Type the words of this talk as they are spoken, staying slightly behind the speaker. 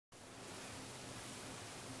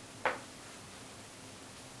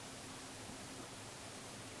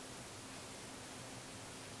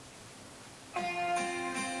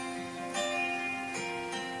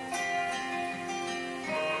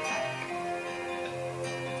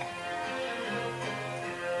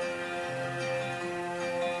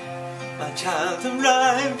My child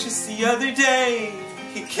arrived just the other day.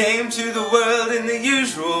 He came to the world in the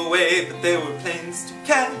usual way, but there were planes to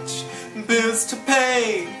catch and bills to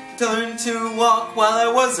pay. Learned to walk while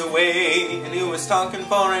I was away, and he was talking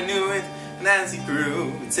before I knew it. And as he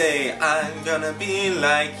grew, he'd say, I'm gonna be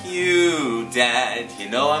like you, Dad. You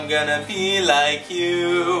know I'm gonna be like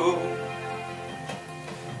you.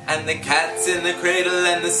 And the cat's in the cradle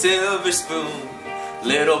and the silver spoon,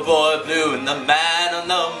 little boy blue and the man on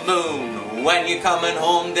the moon. When you're coming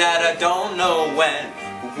home, Dad, I don't know when,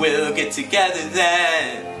 but we'll get together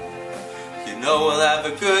then. You know we'll have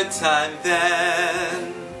a good time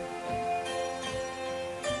then.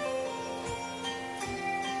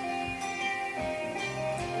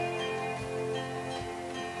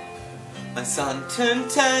 My son turned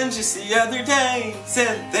 10 just the other day.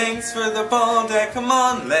 Said, thanks for the ball, Dad, come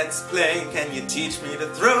on, let's play. Can you teach me to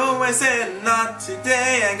throw? I said, not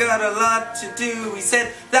today, I got a lot to do. He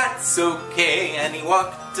said, that's okay, and he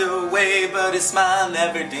walked away, but his smile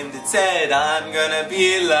never dimmed. It said, I'm gonna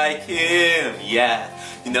be like him, yeah,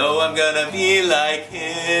 you know I'm gonna be like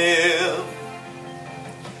him.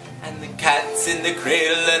 And the cat's in the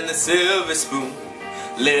cradle and the silver spoon,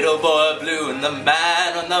 little boy blue and the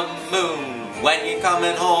man on the moon. When you're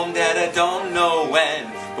coming home, Dad, I don't know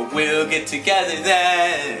when, but we'll get together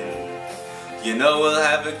then. You know we'll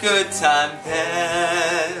have a good time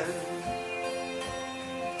then.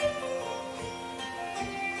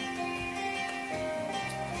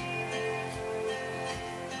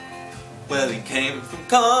 Well, he came from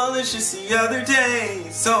college just the other day.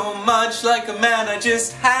 So much like a man, I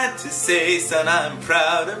just had to say, son, I'm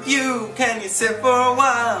proud of you. Can you sit for a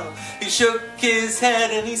while? He shook his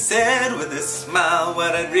head and he said with a smile,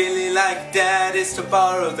 what I'd really like, Dad, is to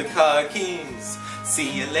borrow the car keys. See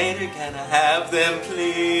you later, can I have them,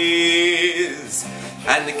 please?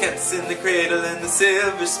 And the cat's in the cradle and the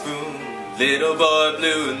silver spoon, little boy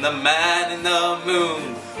blue and the man in the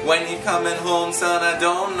moon. When you're coming home, son, I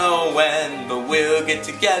don't know when, but we'll get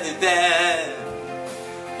together then.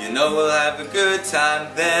 You know we'll have a good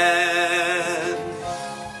time then.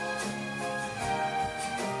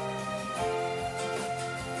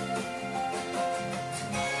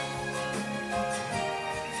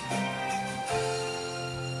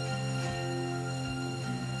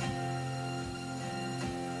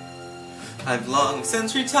 I've long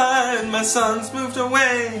since retired, my son's moved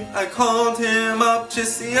away. I called him up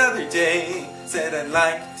just the other day. Said I'd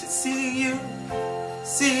like to see you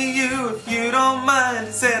if you don't mind. I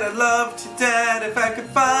said I'd love to, Dad, if I could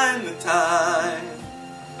find the time.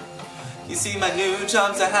 You see, my new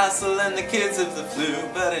job's a hassle and the kids have the flu,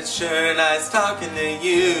 but it's sure nice talking to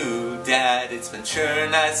you, Dad. It's been sure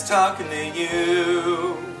nice talking to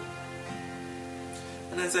you.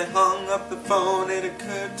 And as I hung up the phone, it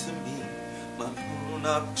occurred to me, my grown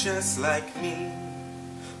up just like me,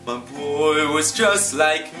 my boy was just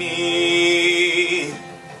like me.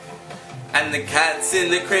 And the cat's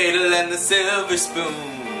in the cradle and the silver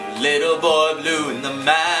spoon, little boy blue and the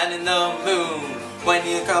man in the moon. When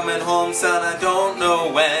you're coming home, son, I don't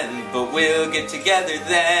know when, but we'll get together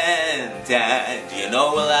then, Dad. You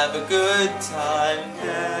know we'll have a good time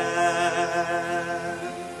then.